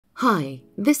Hi,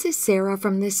 this is Sarah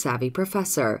from The Savvy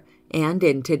Professor, and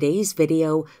in today's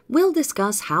video, we'll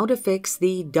discuss how to fix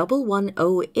the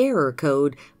 110 error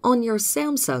code on your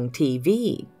Samsung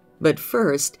TV. But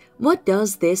first, what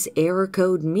does this error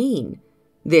code mean?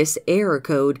 This error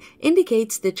code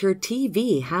indicates that your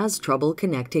TV has trouble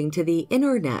connecting to the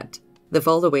internet. The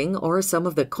following are some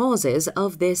of the causes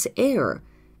of this error: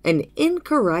 an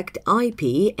incorrect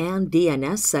IP and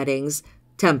DNS settings,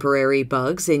 temporary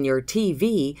bugs in your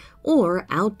TV, or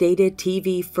outdated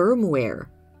TV firmware.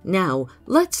 Now,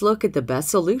 let's look at the best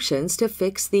solutions to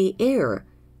fix the error.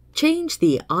 Change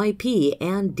the IP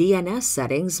and DNS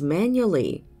settings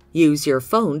manually. Use your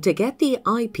phone to get the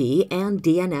IP and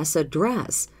DNS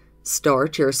address.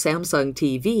 Start your Samsung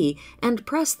TV and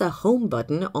press the Home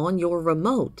button on your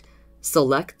remote.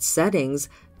 Select Settings,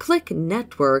 click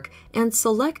Network, and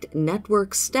select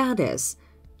Network Status.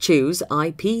 Choose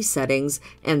IP settings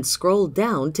and scroll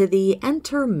down to the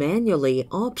Enter Manually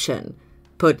option.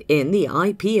 Put in the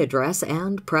IP address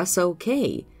and press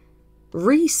OK.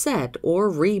 Reset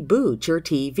or reboot your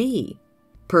TV.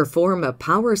 Perform a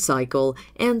power cycle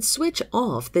and switch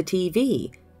off the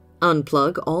TV.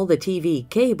 Unplug all the TV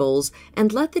cables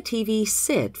and let the TV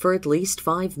sit for at least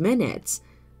 5 minutes.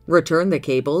 Return the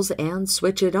cables and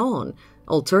switch it on.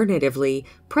 Alternatively,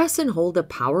 press and hold the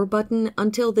power button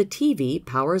until the TV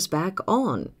powers back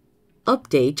on.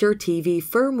 Update your TV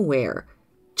firmware.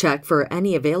 Check for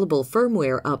any available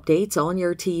firmware updates on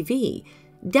your TV.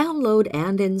 Download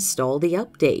and install the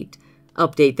update.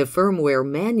 Update the firmware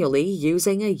manually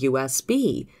using a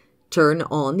USB. Turn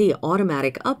on the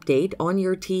automatic update on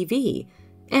your TV.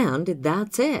 And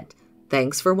that's it.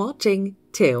 Thanks for watching.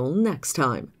 Till next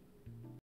time.